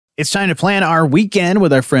It's time to plan our weekend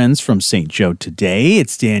with our friends from St. Joe today.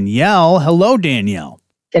 It's Danielle. Hello, Danielle.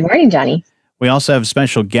 Good morning, Johnny. We also have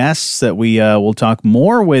special guests that we will talk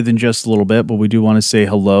more with in just a little bit, but we do want to say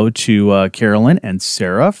hello to Carolyn and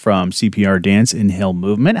Sarah from CPR Dance Inhale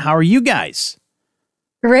Movement. How are you guys?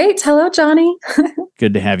 Great. Hello, Johnny.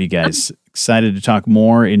 Good to have you guys. Excited to talk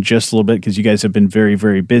more in just a little bit because you guys have been very,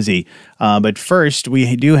 very busy. But first,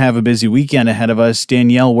 we do have a busy weekend ahead of us.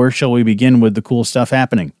 Danielle, where shall we begin with the cool stuff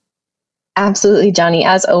happening? Absolutely, Johnny.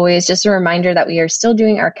 As always, just a reminder that we are still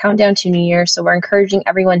doing our countdown to New Year. So we're encouraging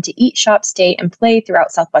everyone to eat, shop, stay, and play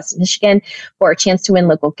throughout Southwest Michigan for a chance to win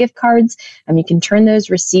local gift cards. And you can turn those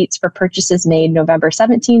receipts for purchases made November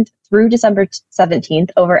 17th through December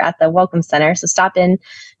 17th over at the Welcome Center. So stop in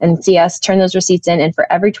and see us, turn those receipts in, and for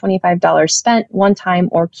every $25 spent, one time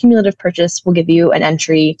or cumulative purchase, we'll give you an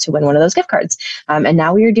entry to win one of those gift cards. And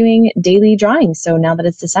now we are doing daily drawings. So now that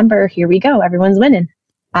it's December, here we go. Everyone's winning.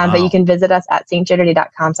 Wow. But you can visit us at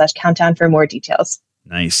stjoetoday.com/countdown for more details.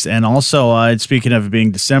 Nice. And also, speaking of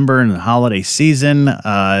being December and the holiday season,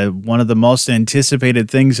 one of the most anticipated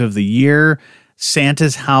things of the year,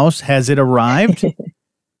 Santa's house, has it arrived?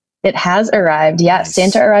 It has arrived. Yes, Nice.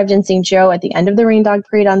 Santa arrived in St. Joe at the end of the Rain Dog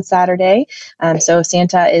Parade on Saturday. So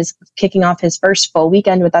Santa is kicking off his first full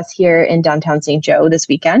weekend with us here in downtown St. Joe this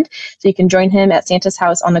weekend. So you can join him at Santa's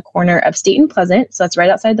house on the corner of State and Pleasant. So that's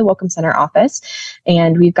right outside the Welcome Center office.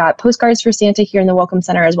 And we've got postcards for Santa here in the Welcome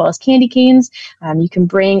Center as well as candy canes. You can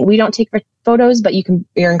bring, we don't take photos, but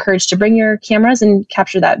you're encouraged to bring your cameras and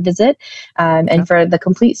capture that visit. And for the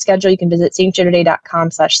complete schedule, you can visit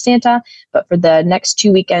stjoetoday.com/Santa. But for the next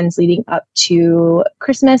 2 weekends leading up to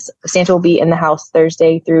Christmas, Santa will be in the house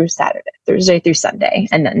Thursday through Sunday,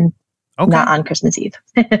 and then not on Christmas Eve.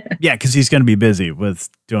 Yeah, because he's going to be busy with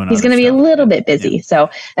doing He's going to be a little bit busy. Yeah. So,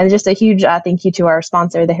 and just a huge thank you to our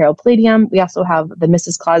sponsor, the Herald Palladium. We also have the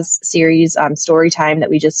Mrs. Claus series story time that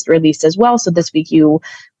we just released as well. So this week you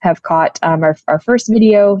have caught our first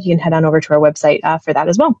video. You can head on over to our website for that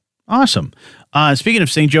as well. Awesome. Speaking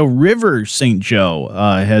of St. Joe, River St. Joe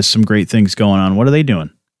has some great things going on. What are they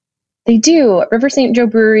doing? They do. River St. Joe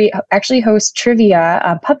Brewery actually hosts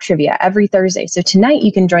trivia, pub trivia every Thursday. So tonight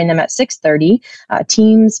you can join them at 6:30.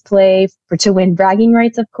 Teams play to win bragging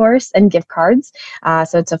rights, of course, and gift cards.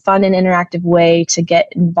 So it's a fun and interactive way to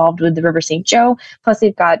get involved with the River St. Joe. Plus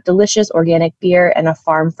they've got delicious organic beer and a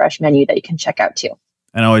farm fresh menu that you can check out too.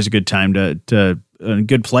 And always a good time to a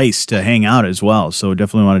good place to hang out as well. So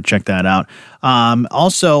definitely want to check that out.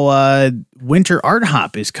 Also, Winter Art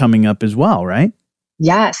Hop is coming up as well, right?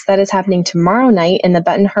 Yes, that is happening tomorrow night in the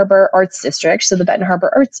Benton Harbor Arts District. So the Benton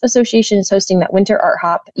Harbor Arts Association is hosting that Winter Art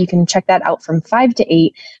Hop. You can check that out from 5 to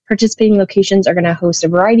 8. Participating locations are going to host a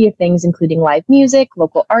variety of things, including live music,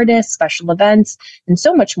 local artists, special events, and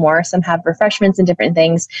so much more. Some have refreshments and different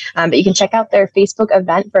things. But you can check out their Facebook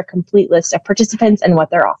event for a complete list of participants and what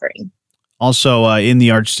they're offering. Also, in the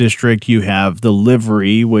Arts District, you have the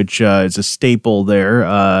Livery, which is a staple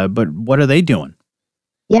there. But what are they doing?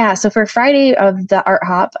 Yeah, so for Friday of the Art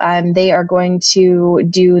Hop, they are going to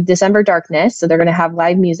do December Darkness. So they're going to have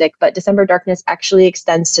live music, but December Darkness actually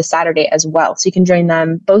extends to Saturday as well. So you can join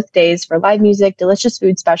them both days for live music, delicious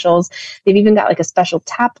food specials. They've even got like a special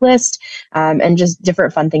tap list and just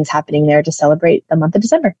different fun things happening there to celebrate the month of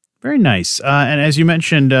December. Very nice. And as you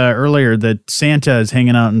mentioned earlier, that Santa is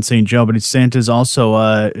hanging out in St. Joe, but Santa's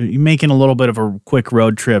also making a little bit of a quick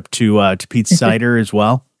road trip to Pete's Cider as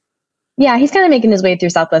well. Yeah, he's kind of making his way through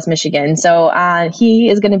Southwest Michigan. So he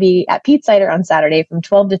is going to be at Pete's Cider on Saturday from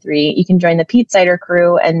 12 to 3. You can join the Pete's Cider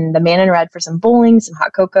crew and the Man in Red for some bowling, some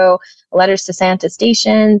hot cocoa, letters to Santa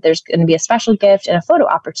station. There's going to be a special gift and a photo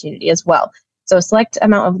opportunity as well. So a select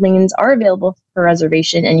amount of lanes are available for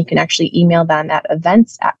reservation, and you can actually email them at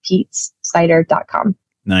events@petescider.com.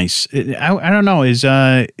 Nice. I don't know. Is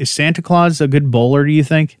Santa Claus a good bowler, do you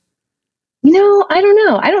think? I don't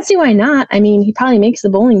know. I don't see why not. I mean, he probably makes the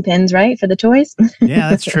bowling pins, right, for the toys? Yeah,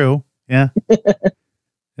 that's true. Yeah.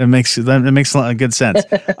 That makes a lot of good sense.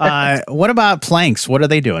 What about Planks? What are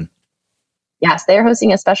they doing? Yes, they're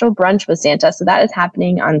hosting a special brunch with Santa. So that is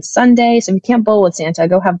happening on Sunday. So if you can't bowl with Santa,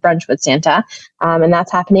 go have brunch with Santa. And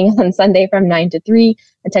that's happening on Sunday from 9 to 3.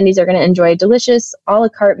 Attendees are going to enjoy a delicious a la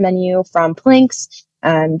carte menu from Planks.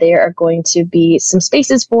 There are going to be some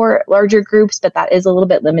spaces for larger groups, but that is a little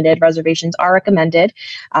bit limited. Reservations are recommended.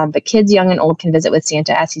 But kids, young and old, can visit with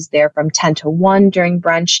Santa as he's there from 10 to 1 during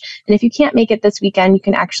brunch. And if you can't make it this weekend, you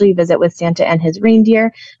can actually visit with Santa and his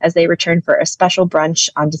reindeer as they return for a special brunch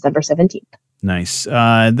on December 17th. Nice.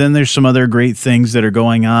 Then there's some other great things that are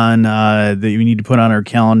going on that we need to put on our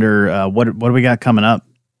calendar. What do we got coming up?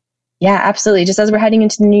 Yeah, absolutely. Just as we're heading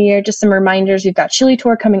into the new year, just some reminders. We've got Chili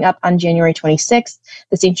Tour coming up on January 26th,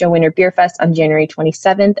 the St. Joe Winter Beer Fest on January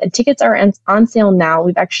 27th, and tickets are on sale now.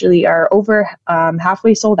 We've actually are over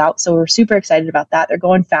halfway sold out, so we're super excited about that. They're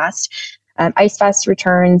going fast. Ice Fest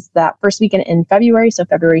returns that first weekend in February, so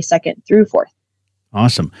February 2nd through 4th.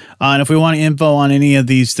 Awesome. And if we want info on any of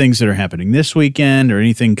these things that are happening this weekend or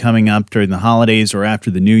anything coming up during the holidays or after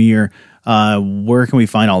the new year, where can we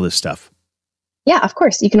find all this stuff? Yeah, of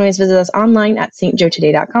course. You can always visit us online at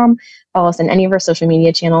stjoetoday.com, follow us on any of our social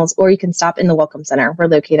media channels, or you can stop in the Welcome Center. We're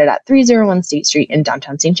located at 301 State Street in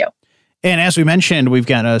downtown St. Joe. And as we mentioned, we've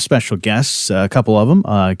got special guests, a couple of them,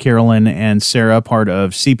 Carolyn and Sarah, part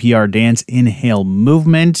of CPR Dance Inhale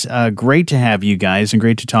Movement. Great to have you guys and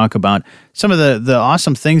great to talk about some of the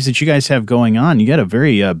awesome things that you guys have going on. You got a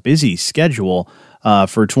very busy schedule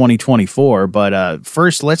for 2024. But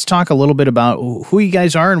first, let's talk a little bit about who you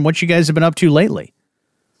guys are and what you guys have been up to lately.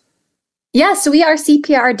 Yeah, so we are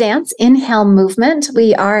CPR Dance Inhale Movement.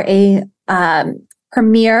 We are a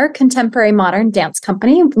premier contemporary modern dance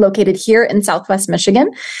company located here in Southwest Michigan.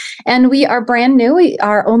 And we are brand new. We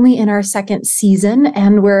are only in our second season,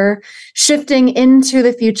 and we're shifting into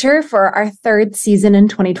the future for our third season in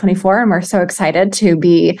 2024. And we're so excited to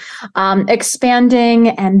be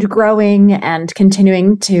expanding and growing and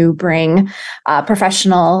continuing to bring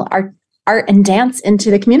professional art and dance into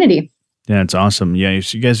the community. Yeah, it's awesome. Yeah,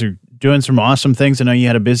 you guys are doing some awesome things. I know you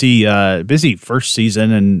had a busy first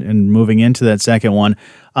season and moving into that second one.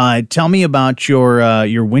 Tell me about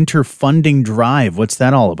your winter funding drive. What's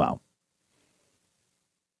that all about?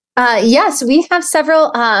 Yes, we have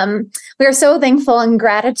several. We are so thankful and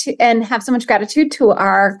gratitude, and have so much gratitude to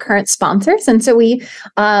our current sponsors. And so we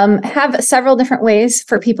have several different ways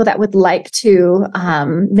for people that would like to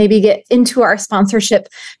maybe get into our sponsorship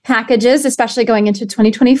packages, especially going into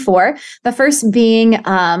 2024. The first being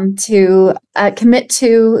to commit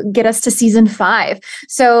to get us to season 5.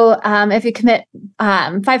 So if you commit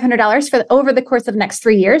 $500 for over the course of the next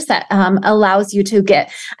 3 years, that allows you to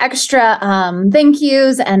get extra thank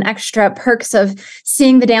yous and extra perks of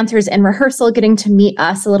seeing the dancers in rehearsal, getting to meet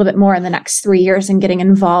us a little bit more in the next 3 years and getting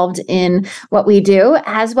involved in what we do,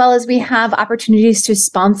 as well as we have opportunities to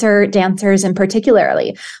sponsor dancers in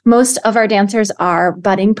particularly. Most of our dancers are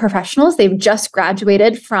budding professionals. They've just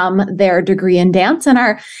graduated from their degree in dance and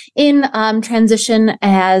are in transition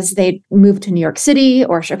as they move to New York City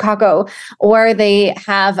or Chicago, or they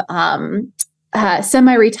have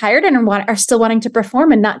semi-retired and are still wanting to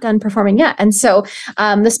perform and not done performing yet. And so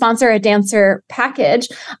the Sponsor a Dancer package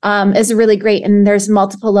is really great. And there's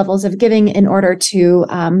multiple levels of giving in order to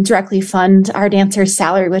directly fund our dancers'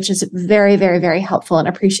 salary, which is very, very, very helpful and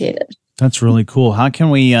appreciated. That's really cool. How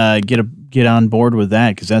can we get on board with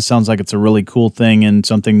that? Because that sounds like it's a really cool thing and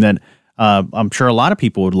something that I'm sure a lot of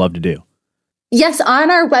people would love to do. Yes, on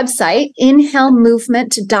our website,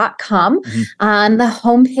 inhalemovement.com, on the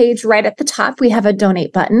homepage right at the top, we have a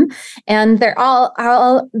donate button, and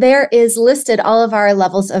there is listed all of our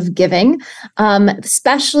levels of giving.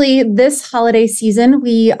 Especially this holiday season,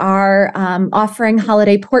 we are offering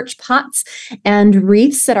holiday porch pots and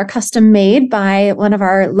wreaths that are custom made by one of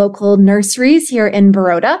our local nurseries here in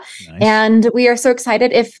Baroda. Nice. And we are so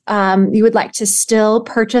excited if you would like to still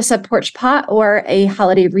purchase a porch pot or a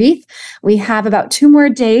holiday wreath. We have about 2 more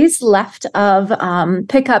days left of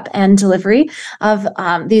pickup and delivery of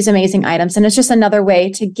these amazing items. And it's just another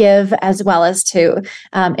way to give as well as to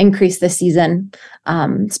increase the season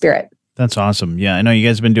spirit. That's awesome. Yeah, I know you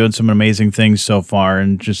guys have been doing some amazing things so far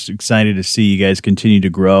and just excited to see you guys continue to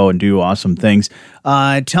grow and do awesome things.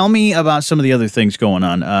 Tell me about some of the other things going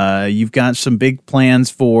on. You've got some big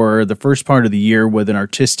plans for the first part of the year with an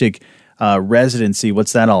artistic residency.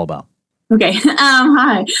 What's that all about? Okay.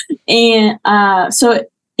 Hi. And so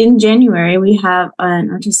in January, we have an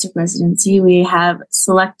artistic residency. We have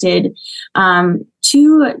selected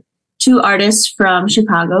two artists from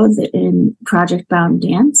Chicago in Project Bound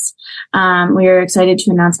Dance. We are excited to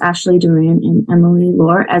announce Ashley Duran and Emily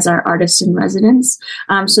Lohr as our artists in residence.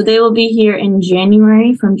 So they will be here in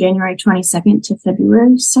January, from January 22nd to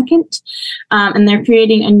February 2nd. And they're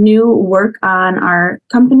creating a new work on our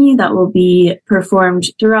company that will be performed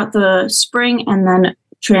throughout the spring and then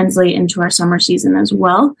translate into our summer season as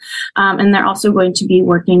well. And they're also going to be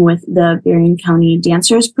working with the Berrien County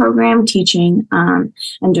Dancers Program, teaching and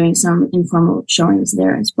doing some informal showings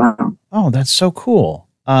there as well. Oh, that's so cool.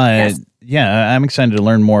 Yes. Yeah, I'm excited to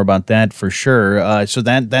learn more about that for sure. So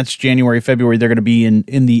that's January, February. They're going to be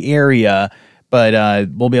in the area, but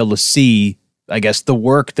we'll be able to see, I guess, the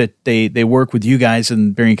work that they work with you guys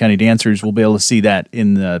and Berrien County Dancers. We'll be able to see that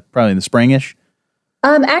probably in the springish.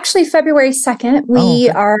 Actually, February 2nd, we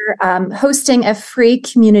are hosting a free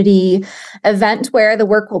community event where the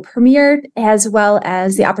work will premiere, as well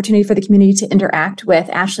as the opportunity for the community to interact with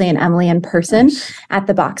Ashley and Emily in person at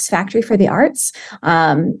the Box Factory for the Arts.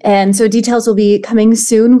 And so details will be coming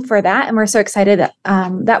soon for that. And we're so excited that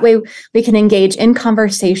that way we can engage in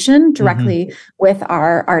conversation directly with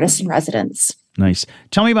our artists in residence. Nice.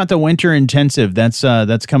 Tell me about the Winter Intensive. That's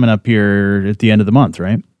coming up here at the end of the month,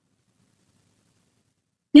 right?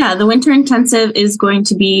 Yeah, the Winter Intensive is going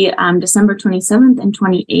to be December 27th and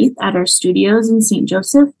 28th at our studios in St.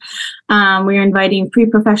 Joseph. We're inviting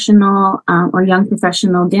pre-professional or young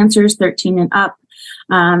professional dancers, 13 and up,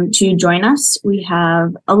 to join us. We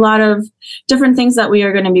have a lot of different things that we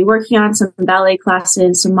are going to be working on, some ballet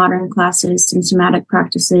classes, some modern classes, some somatic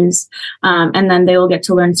practices, and then they will get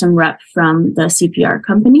to learn some rep from the CPR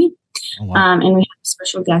company. Oh, wow. And we have a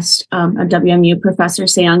special guest, a WMU professor,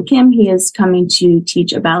 Seong Kim. He is coming to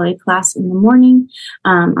teach a ballet class in the morning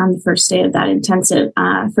on the first day of that intensive.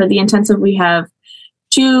 For the intensive, we have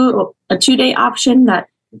a two-day option that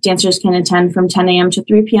dancers can attend from 10 a.m. to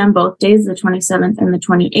 3 p.m. both days, the 27th and the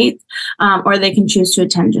 28th, or they can choose to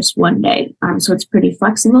attend just one day. So it's pretty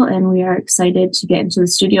flexible, and we are excited to get into the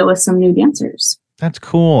studio with some new dancers. That's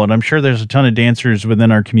cool. And I'm sure there's a ton of dancers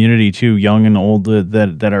within our community too, young and old,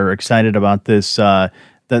 that are excited about this.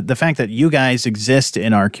 The fact that you guys exist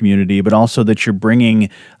in our community, but also that you're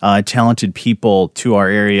bringing talented people to our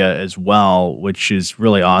area as well, which is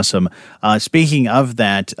really awesome. Speaking of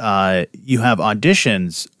that, you have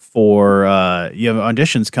auditions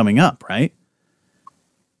coming up, right?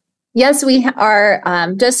 Yes, we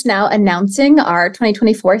are just now announcing our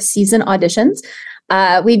 2024 season auditions.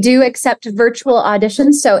 We do accept virtual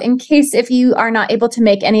auditions. So in case if you are not able to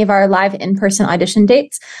make any of our live in-person audition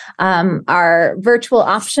dates, our virtual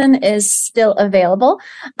option is still available.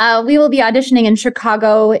 We will be auditioning in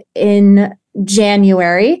Chicago in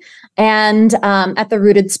January and at the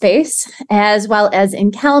Rooted Space, as well as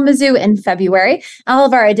in Kalamazoo in February. All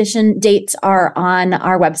of our audition dates are on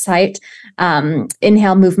our website,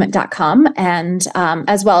 inhalemovement.com, and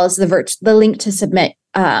as well as the link to submit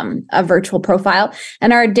a virtual profile.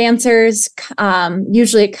 And our dancers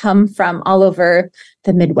usually come from all over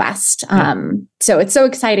the Midwest. So it's so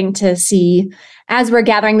exciting to see as we're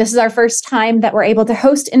gathering. This is our first time that we're able to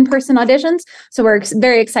host in-person auditions. So we're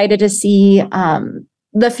very excited to see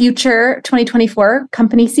the future 2024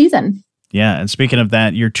 company season. Yeah. And speaking of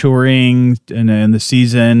that, you're touring in the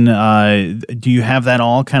season. Do you have that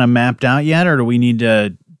all kind of mapped out yet? Or do we need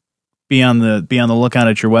to be on the lookout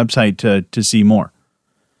at your website to see more?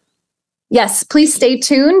 Yes, please stay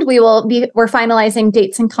tuned. We're finalizing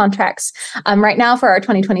dates and contracts right now for our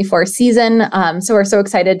 2024 season. So we're so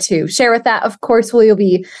excited to share with that. Of course, we'll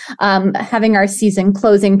be having our season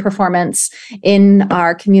closing performance in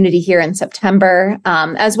our community here in September,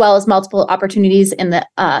 as well as multiple opportunities in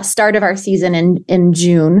the start of our season in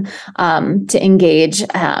June to engage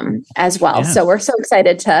as well. Yeah. So we're so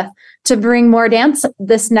excited to bring more dance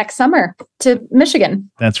this next summer to Michigan.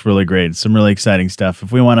 That's really great. Some really exciting stuff.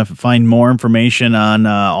 If we want to find more information on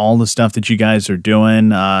all the stuff that you guys are doing,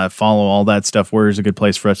 follow all that stuff, where is a good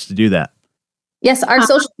place for us to do that? Yes, our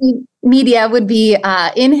social media would be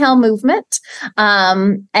Inhale Movement,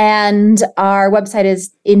 and our website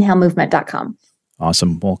is inhalemovement.com.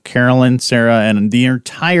 Awesome. Well, Carolyn, Sarah, and the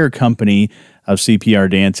entire company of CPR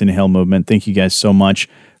Dance Inhale Movement, thank you guys so much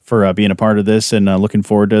for being a part of this, and looking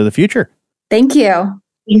forward to the future. Thank you.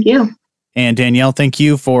 Thank you. And Danielle, thank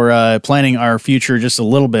you for planning our future just a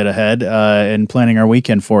little bit ahead and planning our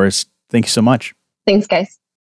weekend for us. Thank you so much. Thanks, guys.